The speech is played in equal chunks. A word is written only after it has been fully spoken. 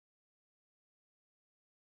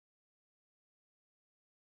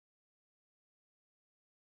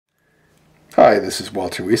Hi, this is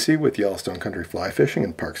Walter Weesey with Yellowstone Country Fly Fishing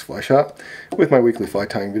and Parks Fly Shop with my weekly fly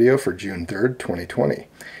tying video for June 3rd, 2020.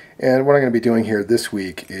 And what I'm going to be doing here this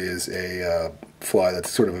week is a fly that's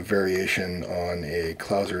sort of a variation on a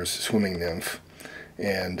Clouser's swimming nymph.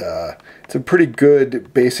 And it's a pretty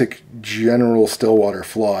good basic general stillwater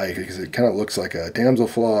fly because it kind of looks like a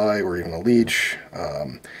damselfly or even a leech.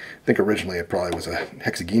 I think originally it probably was a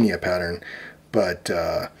hexagenia pattern, but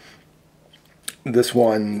this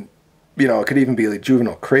one, you know, it could even be like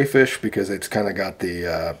juvenile crayfish because it's kind of got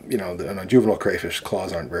the, juvenile crayfish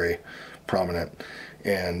claws aren't very prominent.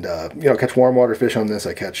 And, catch warm water fish on this.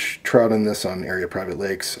 I catch trout on this on area private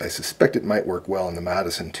lakes. I suspect it might work well in the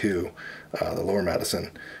Madison too, the lower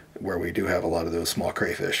Madison, where we do have a lot of those small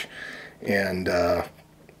crayfish. And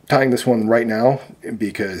tying this one right now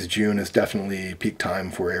because June is definitely peak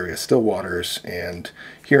time for area still waters, and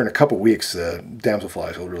here in a couple weeks the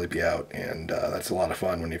damselflies will really be out, and that's a lot of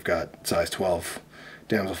fun when you've got size 12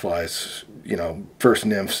 damselflies, first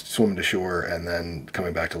nymphs swimming to shore and then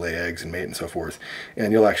coming back to lay eggs and mate and so forth,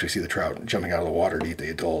 and you'll actually see the trout jumping out of the water to eat the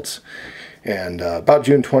adults. And about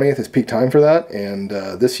June 20th is peak time for that, and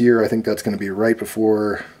this year I think that's going to be right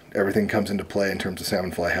before everything comes into play in terms of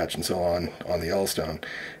salmon fly hatch and so on the Yellowstone.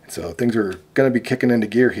 So things are going to be kicking into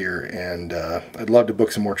gear here, and I'd love to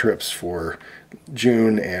book some more trips for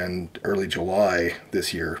June and early July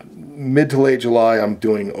this year. Mid to late July I'm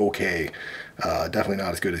doing okay. Definitely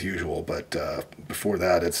not as good as usual, but before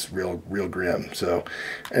that it's real grim. So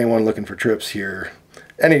anyone looking for trips here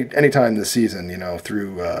any time this season,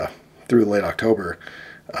 through late October,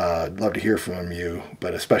 I'd love to hear from you,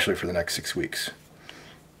 but especially for the next 6 weeks.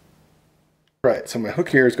 Right, so my hook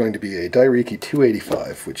here is going to be a Dairiki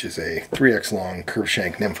 285, which is a 3x long curved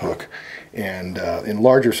shank nymph hook. And in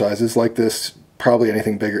larger sizes like this, probably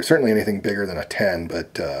anything bigger, certainly anything bigger than a 10,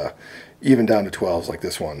 but even down to 12s like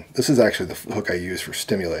this one. This is actually the hook I use for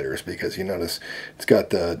stimulators because you notice it's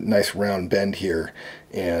got the nice round bend here,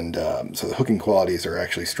 and so the hooking qualities are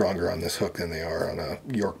actually stronger on this hook than they are on a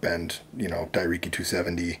York Bend, Dairiki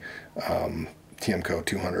 270, TMCO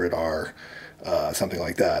 200R. Something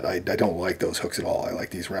like that. I don't like those hooks at all. I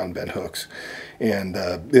like these round bend hooks. And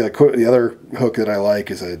the other hook that I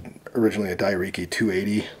like is originally a Dairiki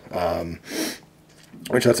 280,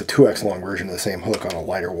 which that's a 2x long version of the same hook on a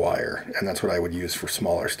lighter wire, and that's what I would use for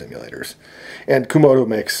smaller stimulators. And Komodo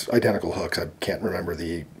makes identical hooks. I can't remember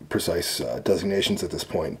the precise designations at this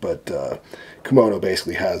point, but Komodo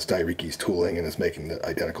basically has Dairiki's tooling and is making the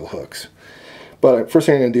identical hooks. But first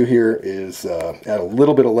thing I'm going to do here is add a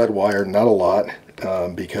little bit of lead wire, not a lot,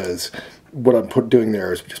 because what I'm doing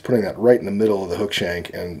there is just putting that right in the middle of the hook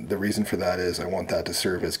shank, and the reason for that is I want that to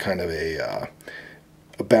serve as kind of a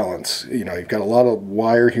balance. You've got a lot of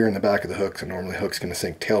wire here in the back of the hook, so normally hook's going to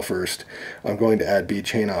sink tail first. I'm going to add bead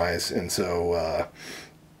chain eyes, and so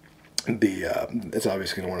it's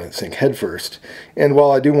obviously going to want to sink head first. And while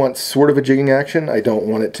I do want sort of a jigging action, I don't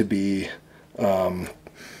want it to be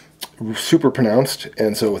super pronounced,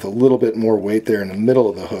 and so with a little bit more weight there in the middle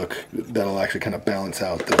of the hook, that'll actually kind of balance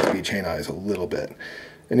out the bead chain eyes a little bit.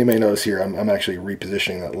 And you may notice here I'm actually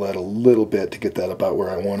repositioning that lead a little bit to get that about where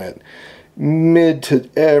I want it, mid to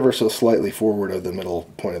ever so slightly forward of the middle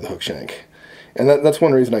point of the hook shank. And that's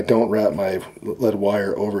one reason I don't wrap my lead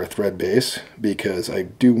wire over a thread base, because I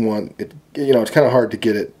do want it, it's kind of hard to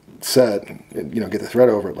get it set, get the thread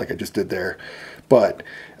over it like I just did there. But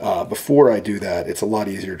before I do that, it's a lot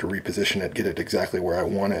easier to reposition it, get it exactly where I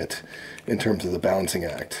want it in terms of the balancing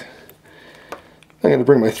act. I'm going to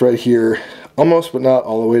bring my thread here almost, but not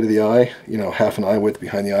all the way to the eye, half an eye width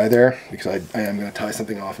behind the eye there, because I am going to tie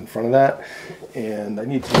something off in front of that. And I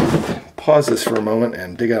need to pause this for a moment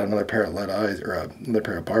and dig out another pair of lead eyes, or another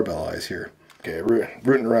pair of barbell eyes here. Okay,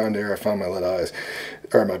 rooting around there, I found my lead eyes,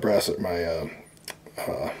 or my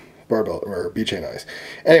barbell or bead chain eyes.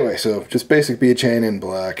 Anyway, so just basic bead chain in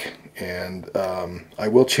black, and I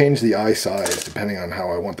will change the eye size depending on how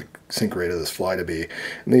I want the sink rate of this fly to be.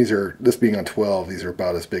 And this being on 12, these are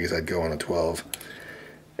about as big as I'd go on a 12.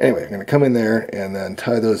 Anyway, I'm going to come in there and then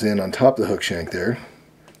tie those in on top of the hook shank there.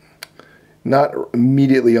 Not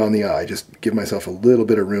immediately on the eye, just give myself a little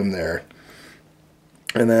bit of room there.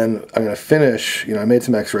 And then I'm going to finish, I made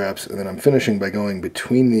some X-wraps, and then I'm finishing by going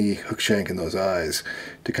between the hook shank and those eyes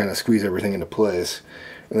to kind of squeeze everything into place.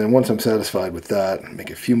 And then once I'm satisfied with that, make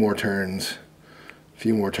a few more turns,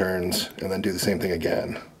 and then do the same thing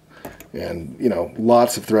again. And,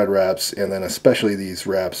 lots of thread wraps, and then especially these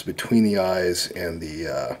wraps between the eyes and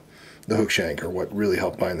the hook shank are what really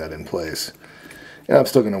help bind that in place. And I'm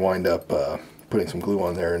still going to wind up putting some glue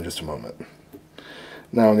on there in just a moment.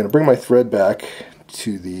 Now I'm going to bring my thread back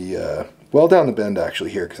to the well down the bend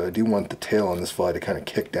actually here, because I do want the tail on this fly to kind of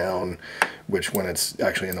kick down, which when it's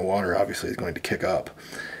actually in the water obviously is going to kick up.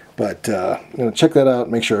 But I'm going to check that out,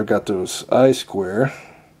 make sure I've got those eyes square.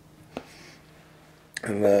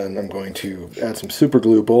 And then I'm going to add some super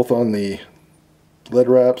glue both on the lead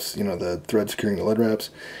wraps, you know, the thread securing the lead wraps,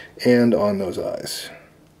 and on those eyes,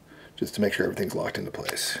 just to make sure everything's locked into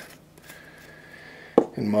place.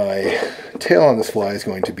 And my tail on this fly is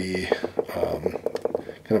going to be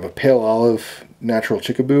kind of a pale olive natural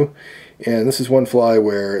chickaboo. And this is one fly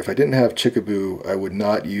where if I didn't have chickaboo, I would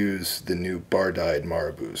not use the new bar-dyed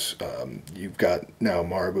marabous. You've got now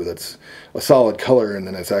marabou that's a solid color, and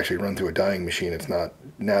then it's actually run through a dyeing machine. It's not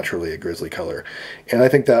naturally a grizzly color. And I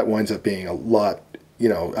think that winds up being a lot, you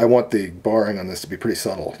know, I want the barring on this to be pretty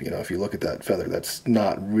subtle. You know, if you look at that feather, that's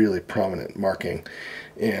not really prominent marking.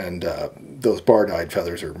 And those bar-dyed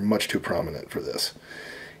feathers are much too prominent for this.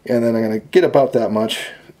 And then I'm going to get about that much,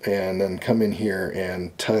 and then come in here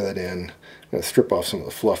and tie that in. I'm going to strip off some of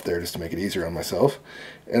the fluff there just to make it easier on myself.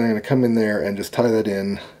 And I'm going to come in there and just tie that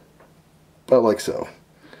in about like so.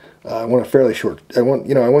 I want a fairly short, I want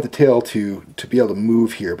the tail to be able to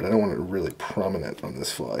move here, but I don't want it really prominent on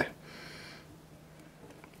this fly.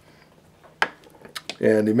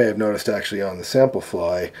 And you may have noticed actually on the sample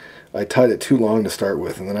fly, I tied it too long to start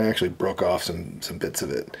with, and then I actually broke off some bits of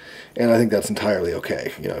it. And I think that's entirely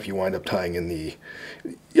okay. You know, if you wind up tying in the,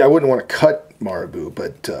 I wouldn't want to cut marabou,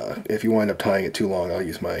 but if you wind up tying it too long, I'll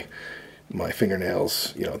use my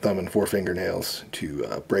fingernails, you know, thumb and forefinger nails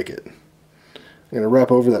to break it. I'm going to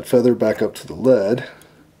wrap over that feather back up to the lead,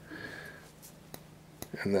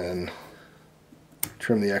 and then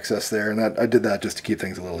trim the excess there. And that I did that just to keep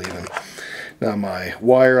things a little even. Now my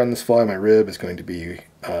wire on this fly, my rib, is going to be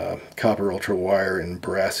copper ultra wire in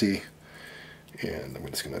brassy, and I'm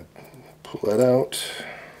just going to pull that out.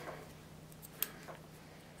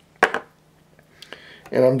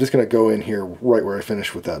 And I'm just going to go in here right where I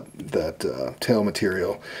finished with that tail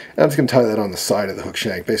material. And I'm just going to tie that on the side of the hook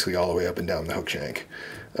shank, basically all the way up and down the hook shank.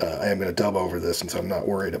 I am going to dub over this, and so I'm not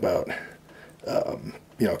worried about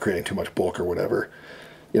you know, creating too much bulk or whatever.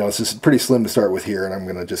 You know, it's just pretty slim to start with here, and I'm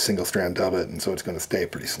going to just single strand dub it, and so it's going to stay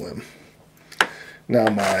pretty slim. Now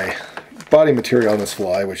my body material on this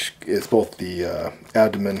fly, which is both the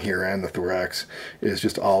abdomen here and the thorax, is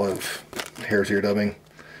just olive hare's ear dubbing,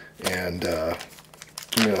 and I'm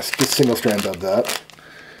going to just single strand dub that.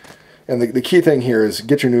 And the key thing here is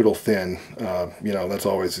get your noodle thin. You know, that's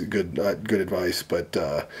always good advice, but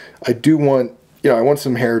I do want, you know, I want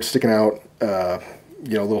some hair sticking out,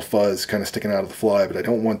 you know, a little fuzz kind of sticking out of the fly, but I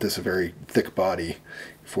don't want this a very thick body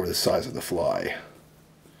for the size of the fly.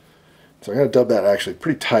 So I'm going to dub that actually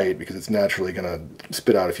pretty tight, because it's naturally going to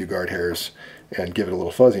spit out a few guard hairs and give it a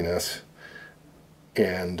little fuzziness.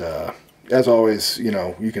 And as always, you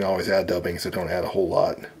know, you can always add dubbing, so don't add a whole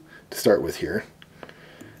lot to start with here.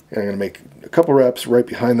 And I'm going to make a couple reps right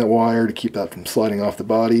behind that wire to keep that from sliding off the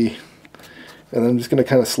body. And then I'm just going to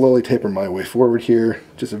kind of slowly taper my way forward here,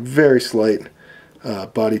 just a very slight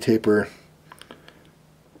body taper.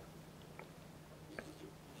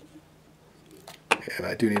 And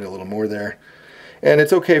I do need a little more there. And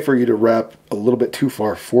it's okay for you to wrap a little bit too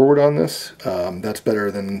far forward on this. That's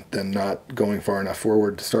better than not going far enough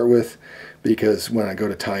forward to start with, because when I go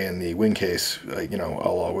to tie in the wing case, you know,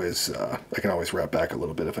 I can always wrap back a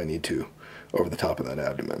little bit if I need to over the top of that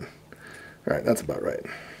abdomen. All right, that's about right.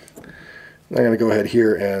 I'm going to go ahead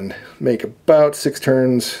here and make about 6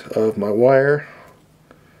 turns of my wire.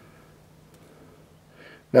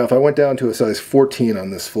 Now if I went down to a size 14 on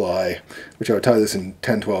this fly, which I would tie this in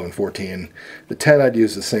 10, 12, and 14, the 10 I'd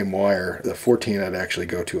use the same wire, the 14 I'd actually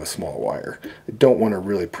go to a small wire. I don't want a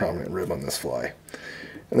really prominent rib on this fly.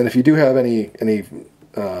 And then if you do have any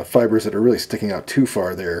fibers that are really sticking out too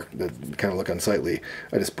far there, that kind of look unsightly,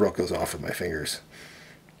 I just broke those off with my fingers.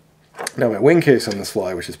 Now my wing case on this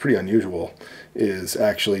fly, which is pretty unusual, is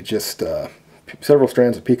actually just several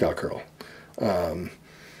strands of peacock curl.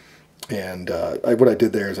 What I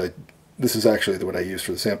did there is this is actually what I used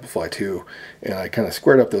for the sample fly too, and I kind of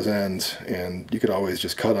squared up those ends, and you could always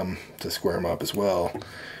just cut them to square them up as well.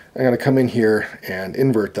 I'm going to come in here and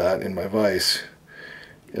invert that in my vise,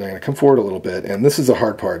 and I'm going to come forward a little bit, and this is the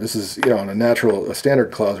hard part. This is, you know, on a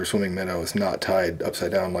standard Clouser swimming minnow is not tied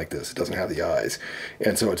upside down like this. It doesn't have the eyes,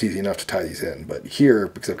 and so it's easy enough to tie these in. But here,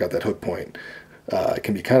 because I've got that hook point, it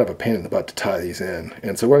can be kind of a pain in the butt to tie these in.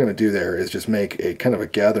 And so what I'm going to do there is just make a kind of a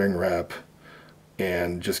gathering wrap,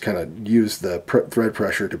 and just kind of use the thread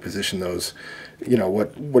pressure to position those, you know,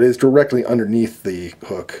 what is directly underneath the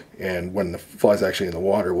hook, and when the fly's actually in the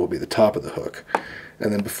water will be the top of the hook.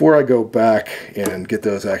 And then before I go back and get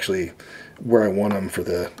those actually where I want them for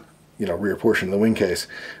the, rear portion of the wing case,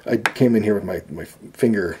 I came in here with my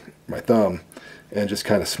finger, my thumb, and just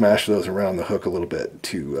kind of smashed those around the hook a little bit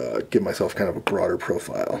to give myself kind of a broader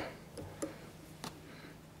profile.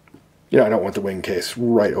 I don't want the wing case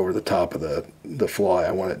right over the top of the fly.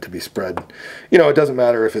 I want it to be spread. It doesn't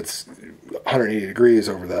matter if it's 180 degrees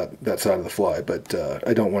over that side of the fly, but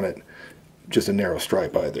I don't want it just a narrow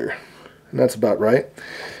stripe either. And that's about right.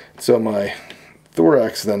 So my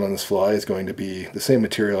thorax then on this fly is going to be the same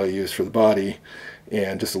material I used for the body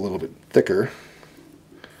and just a little bit thicker.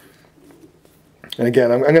 And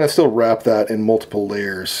again, I'm going to still wrap that in multiple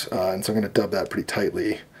layers, and so I'm going to dub that pretty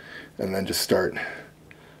tightly and then just start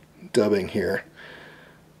dubbing here.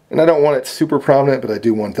 And I don't want it super prominent, but I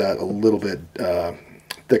do want that a little bit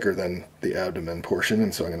thicker than the abdomen portion,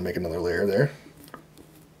 and so I'm going to make another layer there.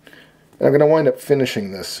 And I'm going to wind up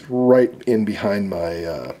finishing this right in behind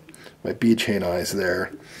my my bead chain eyes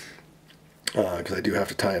there, because I do have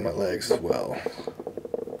to tie in my legs as well.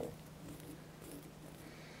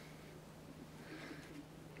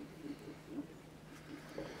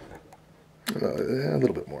 A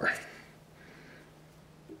little bit more.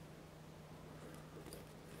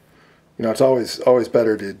 It's always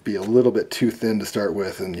better to be a little bit too thin to start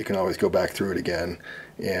with, and you can always go back through it again.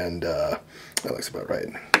 And that looks about right.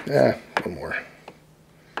 Yeah, one more.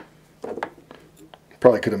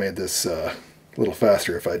 Probably could have made this a little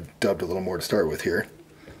faster if I dubbed a little more to start with here.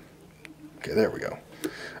 Okay, there we go.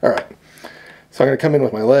 All right. So I'm going to come in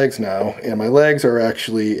with my legs now, and my legs are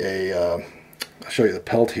actually I'll show you the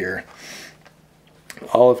pelt here.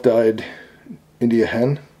 Olive dyed India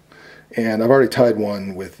hen. And I've already tied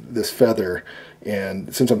one with this feather,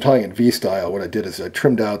 and since I'm tying it V-style, what I did is I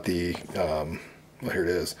trimmed out the, well, here it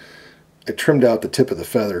is. I trimmed out the tip of the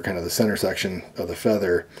feather, kind of the center section of the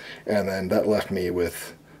feather, and then that left me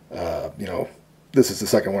with, this is the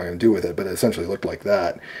second one I'm going to do with it, but it essentially looked like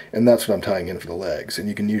that, and that's what I'm tying in for the legs. And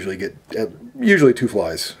you can usually get, usually 2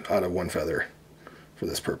 flies out of 1 feather for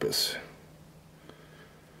this purpose.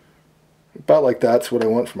 About like that's what I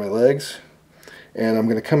want for my legs. And I'm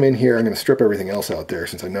going to come in here, I'm going to strip everything else out there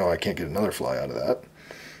since I know I can't get another fly out of that.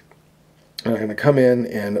 And I'm going to come in,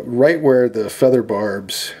 and right where the feather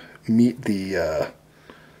barbs meet the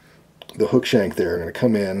hook shank there, I'm going to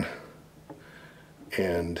come in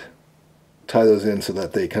and tie those in so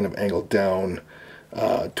that they kind of angle down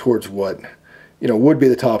towards what would be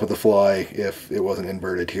the top of the fly if it wasn't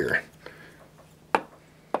inverted here.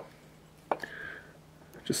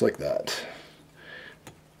 Just like that.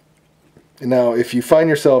 Now, if you find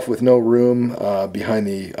yourself with no room behind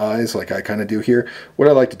the eyes, like I kind of do here, what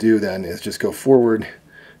I like to do then is just go forward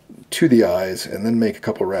to the eyes and then make a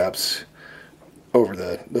couple wraps over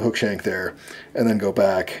the hook shank there, and then go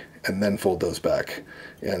back and then fold those back.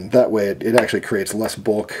 And that way it actually creates less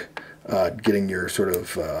bulk, getting your sort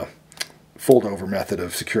of fold over method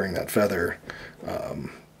of securing that feather,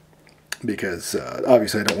 because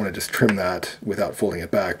obviously I don't want to just trim that without folding it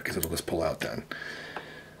back, because it'll just pull out then.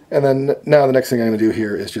 And then now the next thing I'm going to do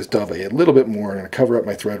here is just dub a little bit more. I'm going to cover up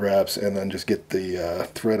my thread wraps and then just get the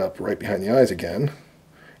thread up right behind the eyes again.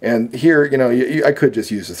 And here, I could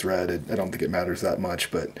just use the thread. I don't think it matters that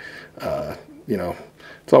much, but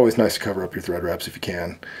it's always nice to cover up your thread wraps if you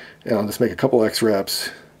can. And I'll just make a couple X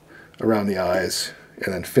wraps around the eyes,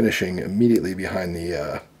 and then finishing immediately behind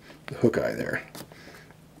the hook eye there.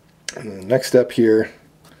 And then the next step here,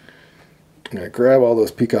 I'm going to grab all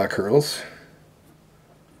those peacock curls,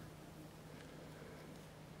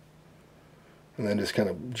 and then just kind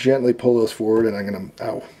of gently pull those forward, and I'm going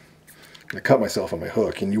to cut myself on my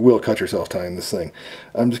hook, and you will cut yourself tying this thing.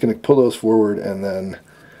 I'm just going to pull those forward and then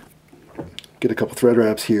get a couple thread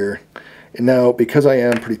wraps here. And now, because I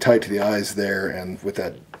am pretty tight to the eyes there, and with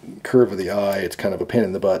that curve of the eye, it's kind of a pain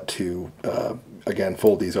in the butt to, again,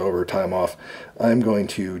 fold these over, tie them off. I'm going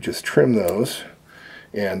to just trim those,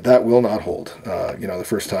 and that will not hold. The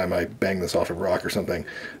first time I bang this off a rock or something,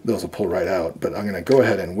 those will pull right out. But I'm going to go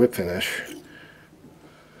ahead and whip finish.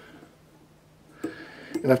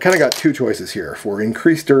 And I've kind of got 2 choices here. For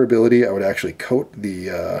increased durability, I would actually coat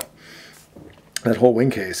the that whole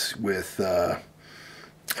wing case with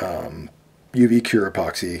UV cure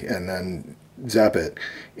epoxy and then zap it.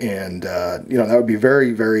 And that would be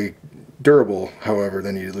very, very durable. However,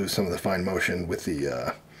 then you lose some of the fine motion with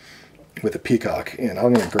the peacock. And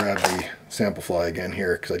I'm going to grab the sample fly again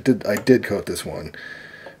here, because I did coat this one,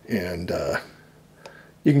 and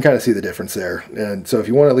you can kind of see the difference there. And so if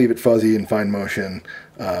you want to leave it fuzzy and fine motion,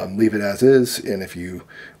 leave it as is. And if you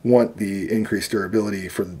want the increased durability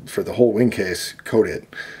for the whole wing case, coat it.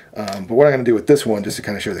 But what I'm going to do with this one, just to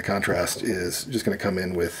kind of show the contrast, is just going to come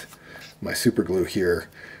in with my super glue here.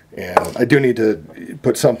 And I do need to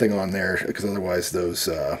put something on there because otherwise those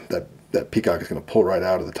that peacock is going to pull right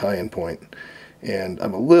out of the tie-in point. And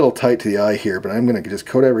I'm a little tight to the eye here, but I'm going to just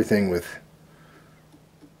coat everything with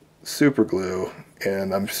super glue,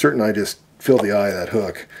 and I'm certain I just filled the eye of that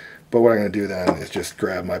hook. But what I'm going to do then is just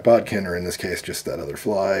grab my bodkin, or in this case just that other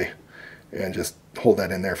fly, and just hold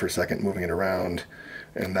that in there for a second, moving it around,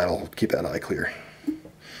 and that'll keep that eye clear.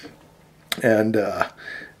 And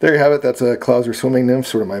there you have it. That's a Clouser swimming nymph,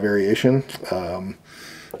 sort of my variation.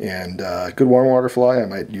 Good warm water fly. I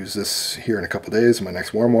might use this here in a couple days in my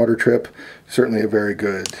next warm water trip. Certainly a very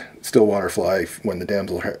good still water fly when the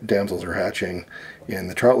damsels are hatching in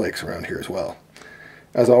the trout lakes around here as well.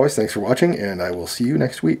 As always, thanks for watching, and I will see you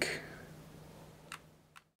next week.